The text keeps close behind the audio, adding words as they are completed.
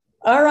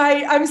All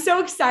right. I'm so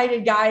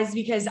excited, guys,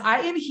 because I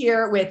am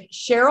here with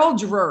Cheryl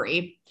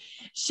Drury.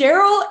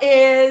 Cheryl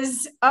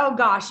is, oh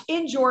gosh,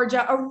 in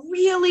Georgia, a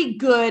really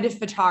good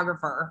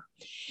photographer.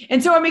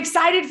 And so I'm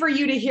excited for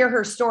you to hear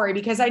her story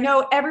because I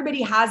know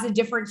everybody has a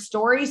different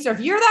story. So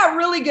if you're that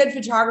really good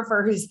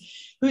photographer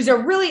who's a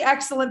really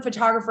excellent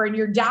photographer and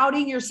you're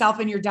doubting yourself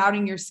and you're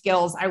doubting your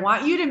skills, I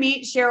want you to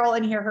meet Cheryl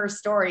and hear her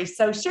story.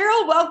 So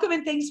Cheryl, welcome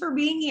and thanks for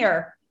being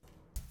here.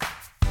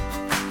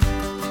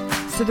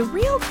 So the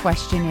real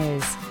question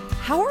is,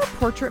 how are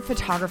portrait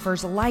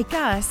photographers like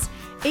us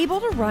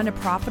able to run a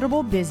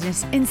profitable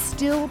business and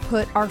still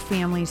put our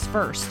families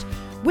first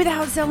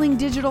without selling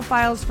digital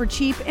files for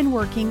cheap and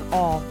working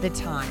all the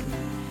time?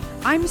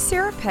 I'm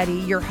Sarah Petty,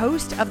 your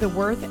host of the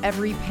Worth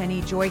Every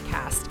Penny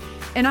Joycast,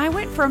 and I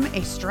went from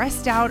a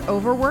stressed out,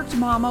 overworked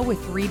mama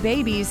with 3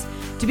 babies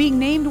to being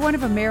named one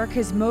of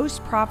America's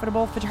most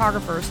profitable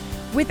photographers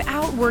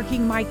without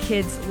working my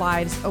kids'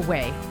 lives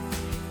away.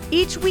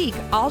 Each week,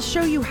 I'll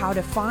show you how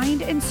to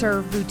find and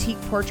serve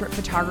boutique portrait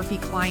photography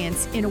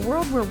clients in a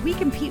world where we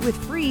compete with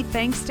free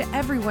thanks to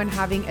everyone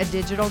having a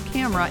digital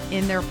camera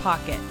in their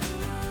pocket.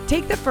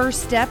 Take the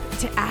first step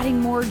to adding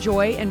more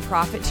joy and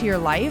profit to your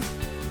life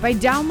by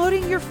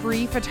downloading your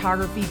free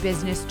photography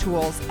business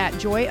tools at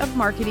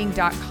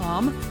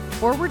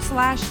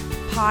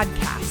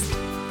joyofmarketing.com/podcast.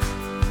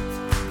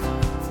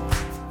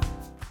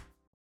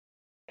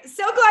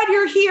 So glad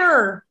you're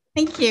here.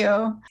 Thank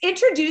you.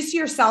 Introduce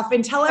yourself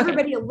and tell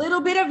everybody a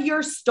little bit of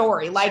your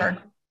story. Like, Sure.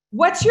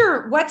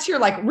 what's your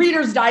like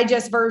Reader's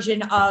Digest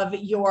version of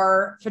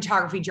your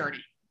photography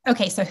journey?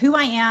 Okay, so who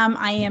I am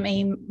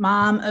a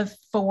mom of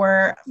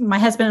 4. My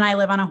husband and I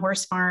live on a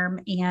horse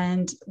farm,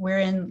 and we're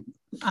in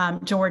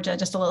Georgia,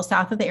 just a little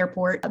south of the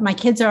airport. My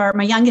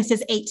youngest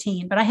is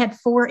 18, but I had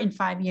 4 in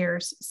 5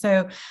 years.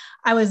 So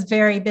I was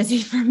very busy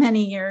for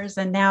many years.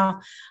 And now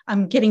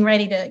I'm getting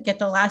ready to get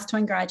the last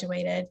one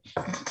graduated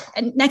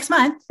and next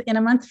month, in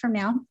a month from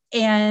now.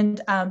 And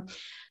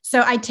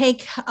so I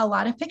take a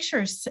lot of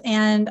pictures,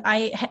 and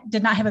I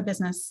did not have a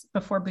business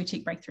before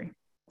Boutique Breakthrough.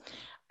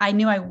 I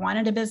knew I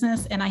wanted a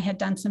business, and I had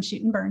done some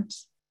shoot and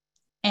burns,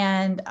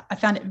 and I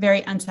found it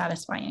very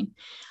unsatisfying.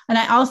 And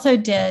I also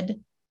did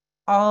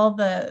all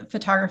the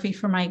photography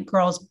for my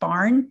girls'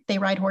 barn. They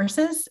ride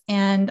horses,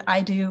 and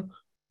I do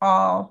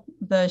all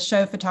the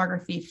show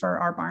photography for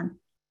our barn.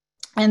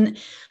 And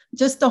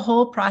just the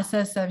whole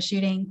process of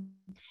shooting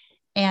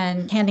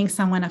and handing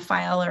someone a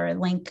file or a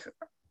link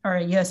or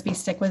a USB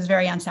stick was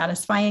very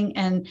unsatisfying.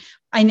 And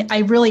I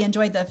really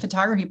enjoyed the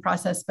photography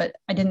process, but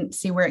I didn't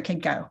see where it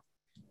could go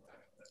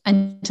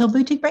until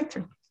Boutique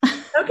Breakthrough.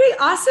 Okay,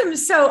 awesome.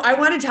 So I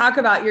want to talk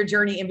about your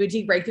journey in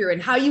Boutique Breakthrough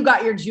and how you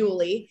got your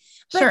Julie.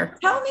 But Sure.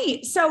 Tell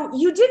me, so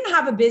you didn't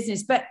have a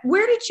business, but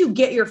where did you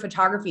get your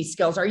photography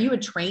skills? Are you a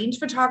trained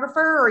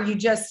photographer or are you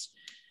just?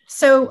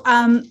 So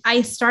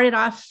I started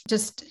off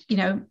just,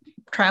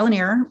 trial and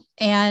error.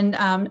 And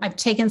I've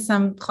taken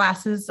some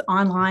classes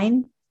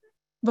online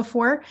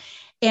before.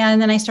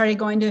 And then I started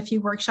going to a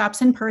few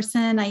workshops in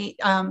person. I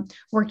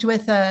worked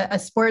with a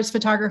sports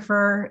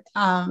photographer,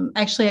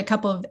 actually a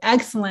couple of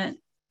excellent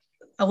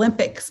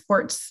Olympic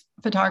sports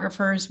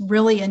photographers,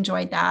 really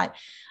enjoyed that.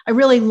 I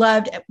really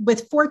loved,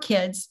 with 4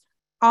 kids,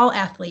 all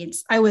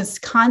athletes. I was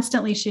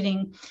constantly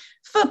shooting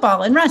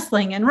football and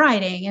wrestling and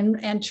riding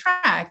and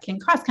track and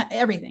cross country,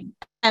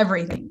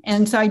 everything.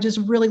 And so I just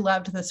really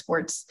loved the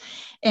sports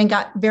and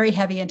got very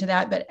heavy into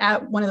that. But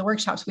at one of the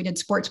workshops, we did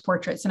sports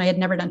portraits, and I had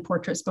never done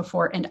portraits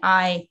before. And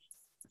I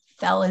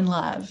fell in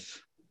love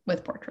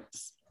with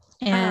portraits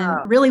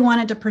and really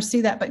wanted to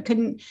pursue that, but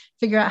couldn't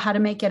figure out how to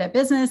make it a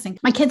business. And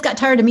my kids got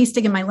tired of me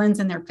sticking my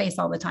lens in their face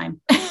all the time.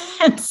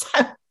 And so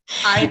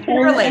I can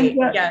relate.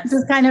 Yes.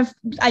 Just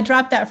I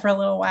dropped that for a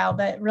little while,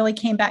 but really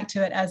came back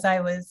to it as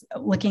I was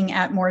looking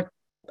at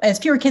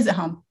fewer kids at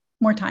home,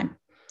 more time.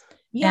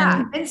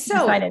 Yeah. And so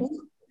decided.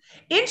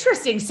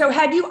 Interesting. So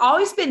had you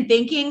always been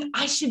thinking,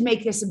 I should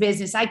make this a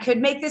business? I could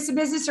make this a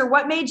business, or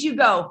what made you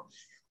go,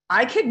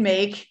 I could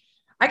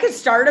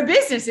start a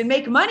business and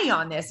make money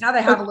on this now that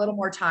I have a little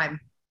more time?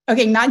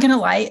 Okay. Not going to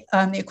lie.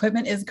 The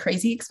equipment is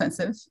crazy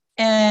expensive,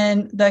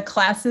 and the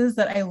classes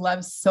that I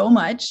love so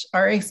much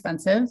are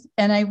expensive.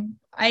 And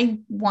I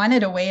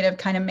wanted a way to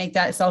kind of make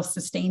that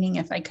self-sustaining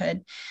if I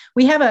could.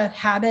 We have a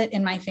habit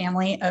in my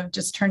family of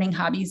just turning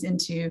hobbies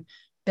into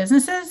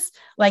businesses.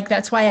 Like,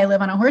 that's why I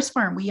live on a horse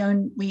farm. We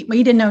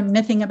didn't know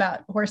nothing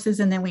about horses.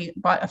 And then we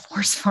bought a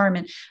horse farm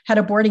and had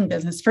a boarding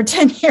business for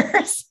 10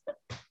 years.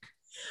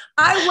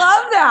 I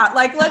love that.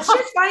 Like, let's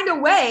just find a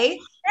way.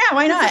 Yeah,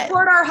 why not?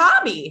 Support our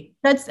hobby.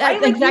 That's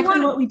right? Exactly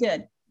what we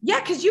did. Yeah,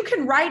 because you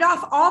can write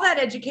off all that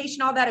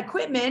education, all that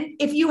equipment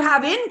if you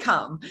have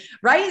income,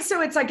 right?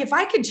 So it's like, if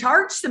I could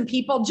charge some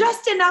people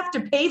just enough to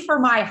pay for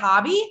my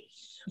hobby,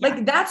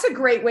 like that's a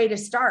great way to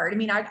start. I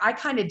mean, I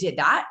kind of did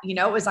that,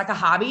 it was like a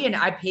hobby, and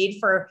I paid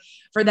for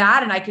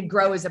that, and I could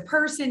grow as a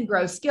person,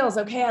 grow skills.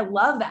 Okay. I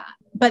love that.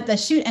 But the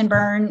shoot and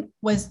burn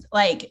was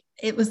like,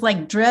 it was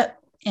like drip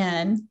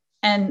in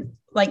and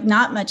like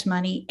not much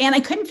money. And I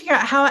couldn't figure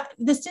out how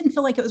this didn't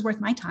feel like it was worth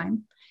my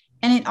time.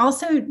 And it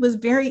also it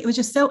was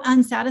just so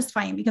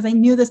unsatisfying because I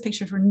knew those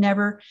pictures were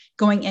never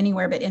going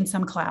anywhere but in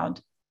some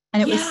cloud.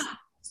 And it was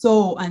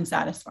so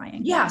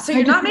unsatisfying. Yeah. So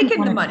you're not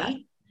making the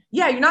money.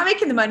 Yeah. You're not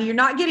making the money. You're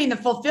not getting the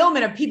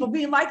fulfillment of people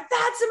being like,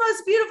 that's the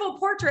most beautiful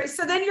portrait.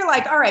 So then you're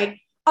like, all right,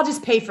 I'll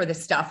just pay for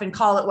this stuff and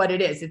call it what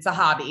it is. It's a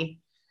hobby.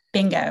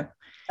 Bingo.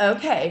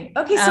 Okay.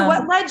 So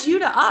what led you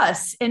to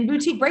us in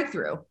Boutique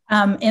Breakthrough?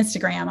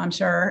 Instagram, I'm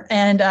sure.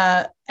 And,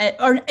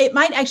 or it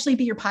might actually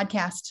be your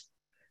podcast.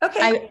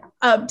 Okay.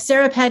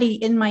 Sarah Petty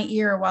in my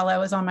ear while I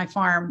was on my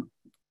farm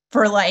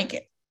for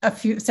like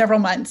several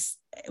months.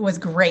 It was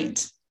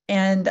great.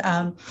 And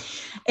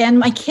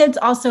my kids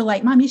also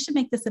like, Mom, you should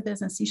make this a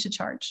business. You should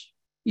charge.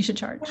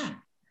 Yeah.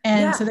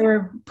 And so they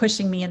were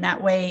pushing me in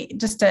that way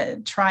just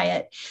to try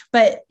it.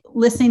 But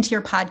listening to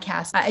your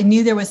podcast, I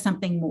knew there was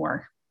something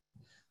more.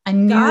 I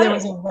knew there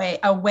was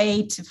a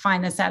way to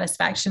find the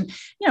satisfaction,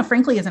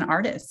 frankly, as an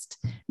artist,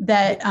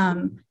 that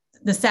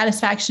the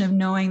satisfaction of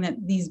knowing that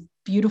these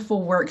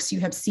beautiful works you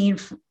have seen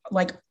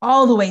like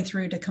all the way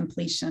through to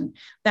completion.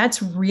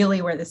 That's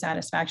really where the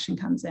satisfaction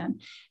comes in.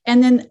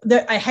 And then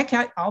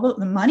all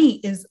the money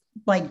is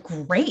like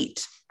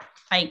great.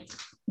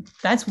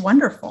 That's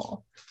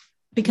wonderful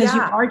because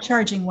you are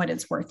charging what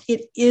it's worth.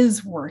 It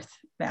is worth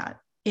that.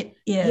 It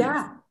is.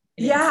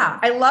 Yeah.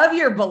 I love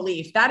your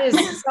belief. That is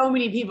so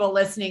many people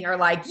listening are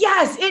like,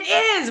 yes, it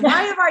is.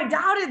 Why have I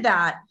doubted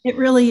that? It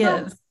really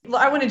is.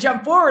 I want to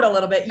jump forward a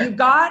little bit. You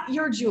got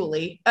your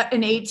Julie,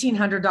 an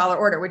 $1,800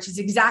 order, which is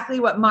exactly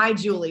what my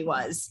Julie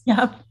was.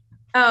 Yep.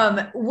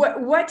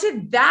 What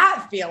did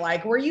that feel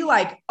like? Were you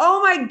like,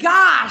 oh my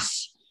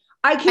gosh,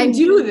 I can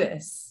do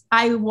this?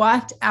 I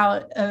walked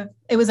out of,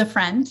 it was a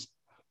friend.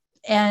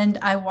 And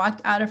I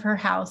walked out of her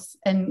house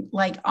and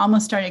like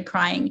almost started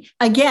crying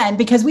again,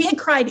 because we had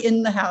cried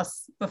in the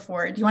house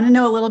before. Do you want to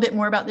know a little bit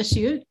more about the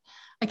shoot?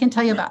 I can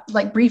tell you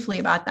briefly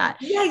about that.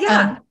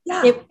 Yeah.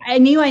 I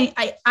knew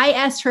I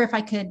asked her if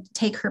I could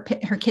take her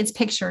kids'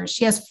 pictures.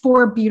 She has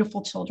 4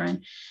 beautiful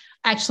children.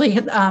 Actually,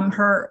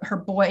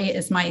 her boy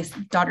is my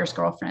daughter's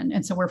girlfriend.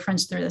 And so we're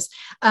friends through this.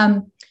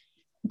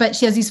 But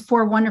she has these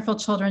 4 wonderful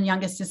children.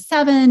 Youngest is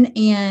 7.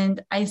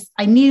 And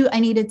I knew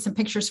I needed some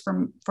pictures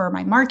for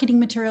my marketing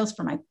materials,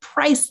 for my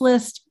price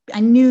list. I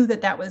knew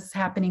that was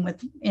happening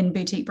in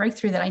Boutique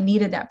Breakthrough, that I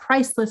needed that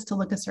price list to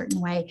look a certain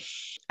way.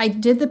 I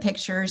did the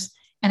pictures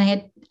and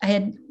I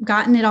had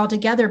gotten it all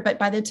together. But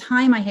by the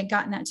time I had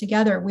gotten that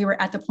together, we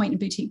were at the point in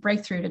Boutique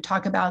Breakthrough to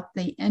talk about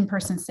the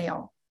in-person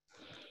sale.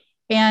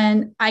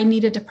 And I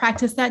needed to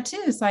practice that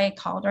too. So I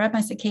called her up. I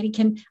said,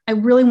 Katie, I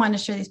really want to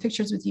share these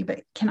pictures with you,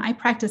 but can I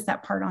practice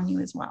that part on you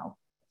as well?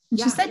 And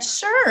she said,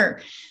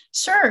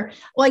 sure.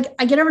 Like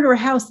I get over to her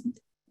house.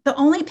 The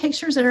only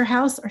pictures at her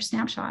house are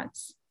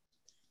snapshots.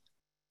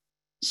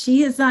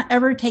 She has not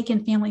ever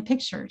taken family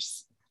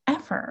pictures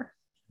ever.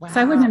 Wow. So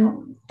I wouldn't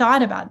have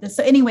thought about this.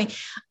 So anyway,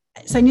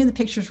 so I knew the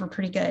pictures were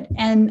pretty good.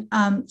 And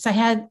so I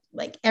had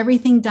like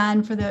everything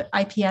done for the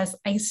IPS.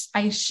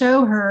 I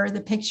show her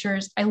the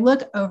pictures. I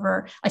look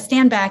over, I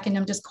stand back and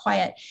I'm just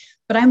quiet,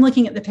 but I'm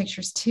looking at the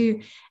pictures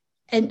too.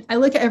 And I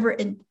look over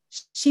and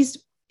she's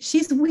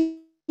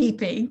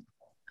weeping.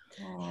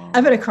 Aww.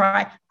 I'm going to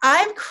cry.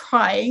 I'm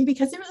crying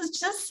because it was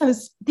just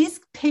these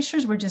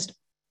pictures were just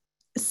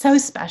so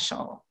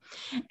special.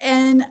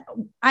 And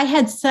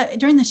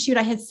during the shoot,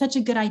 I had such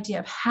a good idea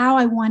of how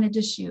I wanted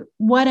to shoot,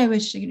 what I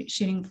was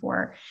shooting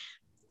for,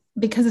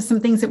 because of some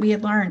things that we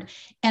had learned.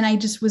 And I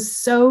just was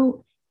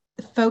so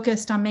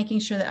focused on making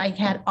sure that I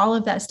had all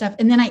of that stuff.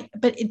 And then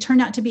but it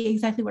turned out to be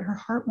exactly what her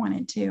heart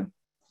wanted too.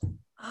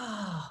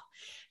 Oh,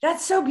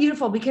 that's so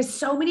beautiful, because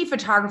so many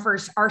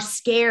photographers are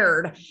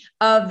scared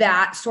of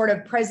that sort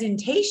of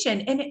presentation.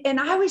 And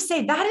I always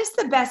say that is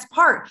the best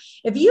part.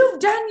 If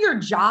you've done your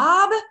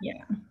job,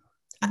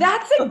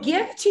 that's a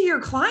gift to your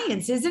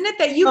clients, isn't it?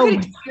 That you could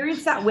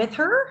experience that with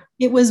her.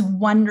 It was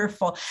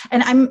wonderful.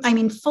 And I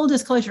mean, full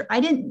disclosure, I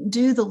didn't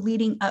do the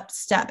leading up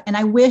step, and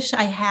I wish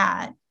I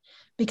had,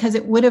 because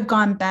it would have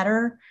gone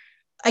better.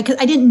 I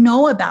didn't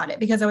know about it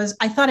because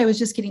I thought I was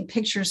just getting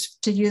pictures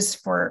to use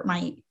for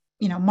my,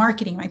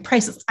 marketing, my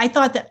prices. I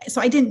thought that,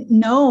 so I didn't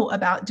know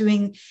about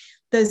doing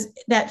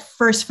that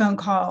first phone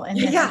call. And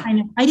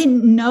I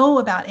didn't know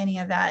about any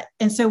of that.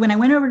 And so when I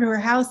went over to her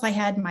house, I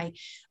had my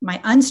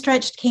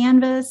unstretched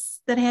canvas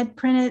that I had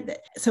printed.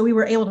 So we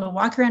were able to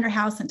walk around her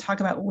house and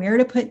talk about where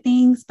to put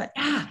things, but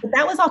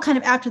that was all kind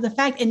of after the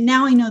fact. And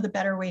now I know the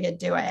better way to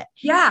do it.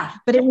 Yeah.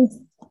 But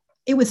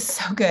it was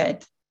so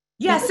good.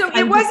 Yeah. So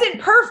it wasn't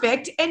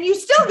perfect, and you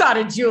still got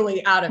a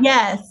Julie out of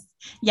it.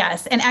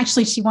 Yes. And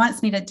actually she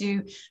wants me to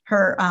do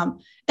her,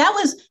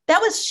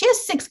 she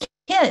has 6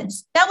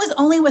 kids. That was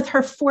only with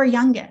her 4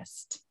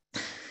 youngest.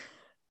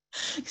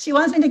 She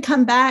wants me to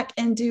come back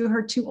and do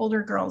her 2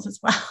 older girls as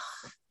well.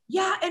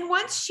 Yeah. And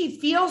once she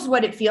feels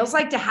what it feels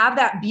like to have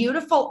that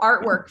beautiful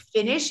artwork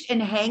finished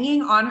and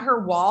hanging on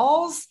her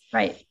walls,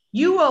 right?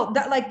 You will,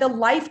 like the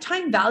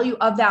lifetime value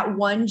of that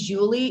one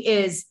Julie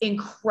is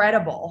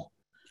incredible.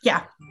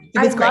 Yeah.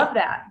 I love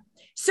that.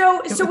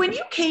 So when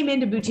you came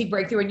into Boutique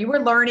Breakthrough and you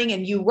were learning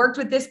and you worked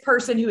with this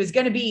person who is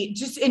going to be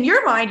just in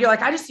your mind, you're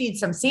like, I just need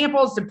some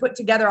samples to put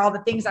together all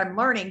the things I'm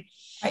learning.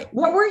 Right.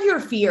 What were your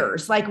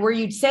fears? Like, were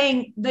you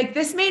saying like,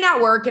 this may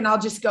not work and I'll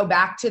just go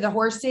back to the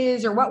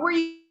horses, or what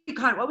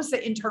was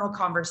the internal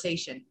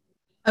conversation?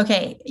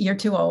 Okay. You're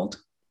too old.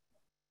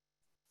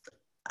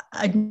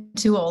 I'm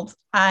too old.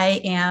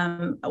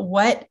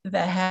 What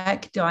the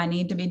heck do I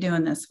need to be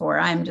doing this for?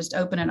 I'm just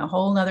opening a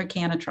whole nother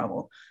can of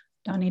trouble.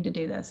 Don't need to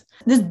do this.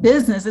 This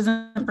business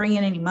isn't bringing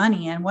any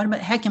money in. What the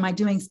heck am I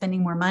doing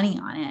spending more money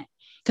on it?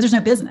 Because there's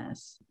no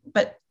business.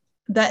 But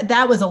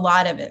that was a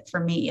lot of it for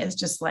me. It's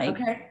just like,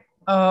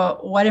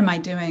 what am I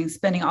doing?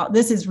 Spending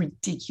this is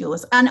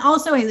ridiculous. And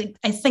also I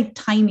think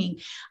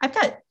timing. I've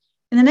got,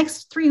 in the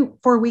next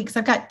 3-4 weeks,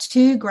 I've got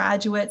 2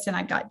 graduates and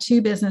I've got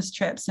 2 business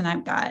trips and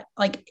I've got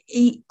like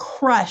a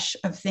crush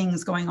of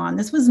things going on.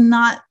 This was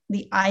not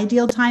the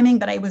ideal timing,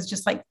 but I was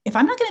just like, if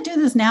I'm not going to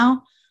do this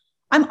now,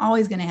 I'm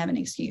always going to have an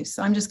excuse.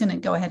 So I'm just going to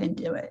go ahead and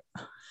do it.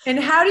 And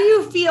how do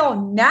you feel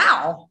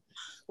now?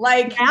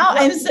 Like now,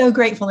 I'm so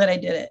grateful that I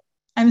did it.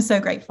 I'm so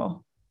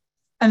grateful.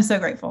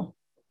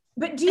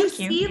 But do you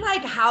see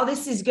like how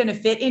this is going to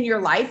fit in your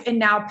life and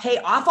now pay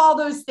off all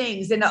those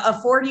things and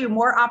afford you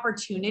more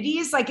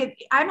opportunities? Like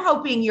I'm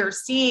hoping you're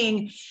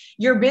seeing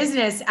your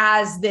business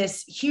as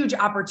this huge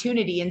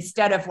opportunity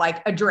instead of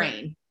like a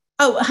drain.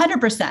 Oh,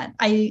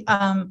 100%.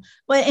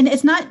 Well, and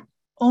it's not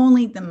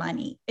only the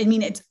money. I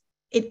mean,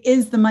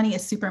 the money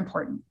is super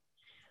important,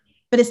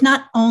 but it's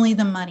not only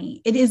the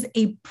money. It is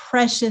a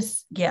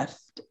precious gift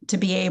to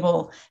be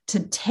able to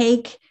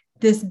take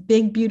this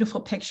big, beautiful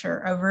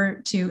picture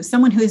over to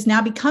someone who has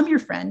now become your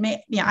friend.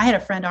 I had a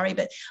friend already,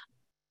 but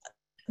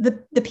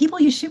the people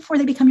you shoot for,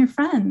 they become your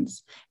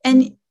friends,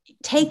 and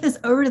take this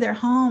over to their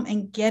home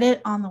and get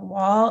it on the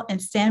wall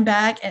and stand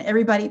back and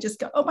everybody just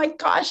go, oh my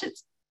gosh,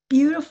 it's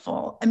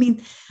beautiful. I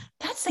mean,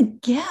 that's a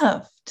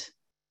gift.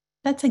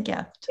 That's a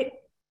gift.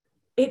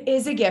 It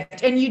is a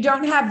gift. And you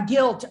don't have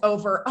guilt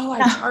over,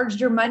 I charged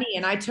your money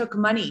and I took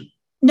money.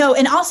 No.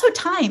 And also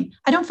time.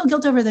 I don't feel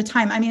guilt over the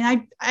time. I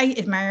mean, I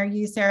admire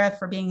you, Sarah,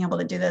 for being able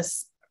to do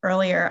this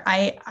earlier.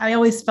 I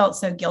always felt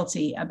so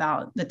guilty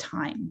about the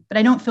time, but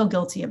I don't feel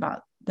guilty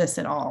about this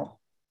at all.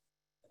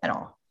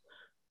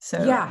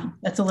 So yeah,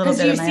 that's a little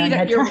bit of my own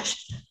head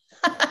trash.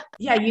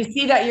 Yeah. You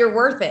see that you're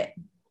worth it.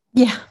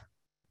 Yeah.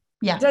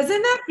 Yeah.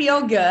 Doesn't that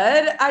feel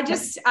good? I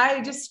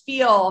just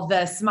feel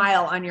the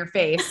smile on your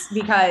face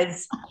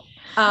because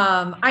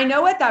I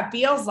know what that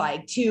feels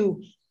like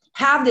to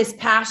have this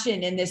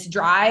passion and this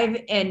drive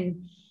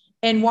and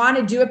want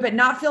to do it, but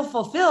not feel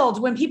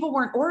fulfilled when people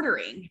weren't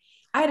ordering.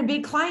 I had a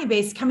big client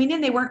base coming in,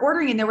 they weren't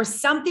ordering, and there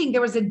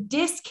was a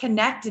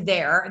disconnect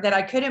there that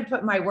I couldn't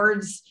put my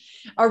arms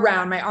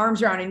around.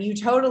 And you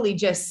totally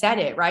just said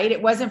it, right?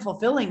 It wasn't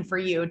fulfilling for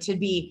you to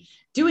be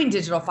doing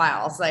digital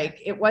files.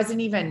 Like it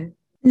wasn't even.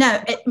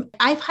 No,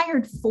 I've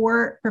hired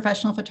 4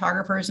 professional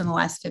photographers in the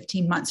last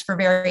 15 months for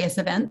various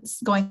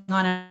events going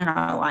on in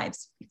our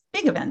lives,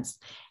 big events.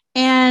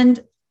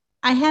 And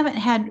I haven't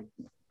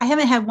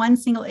had one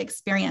single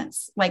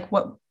experience like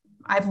what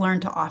I've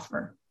learned to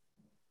offer.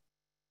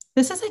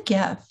 This is a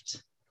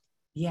gift.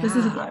 Yeah. This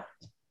is a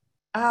gift.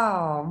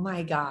 Oh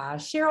my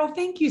gosh. Cheryl,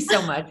 thank you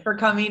so much for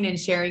coming and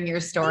sharing your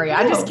story.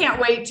 I just can't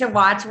wait to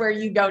watch where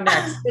you go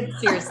next.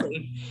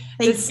 Seriously.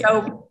 Just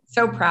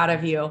so proud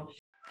of you.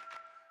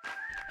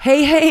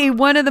 Hey,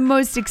 one of the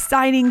most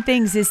exciting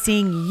things is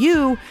seeing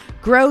you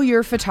grow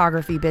your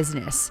photography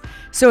business.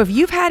 So if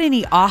you've had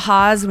any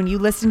ahas when you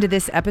listen to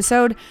this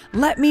episode,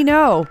 let me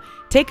know.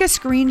 Take a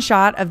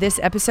screenshot of this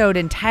episode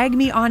and tag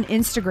me on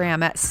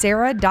Instagram at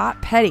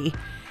sarah.petty.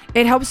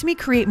 It helps me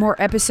create more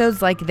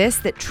episodes like this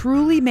that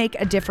truly make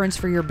a difference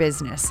for your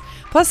business.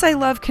 Plus, I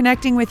love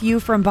connecting with you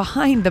from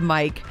behind the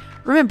mic.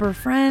 Remember,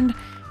 friend,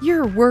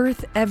 you're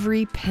worth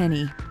every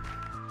penny.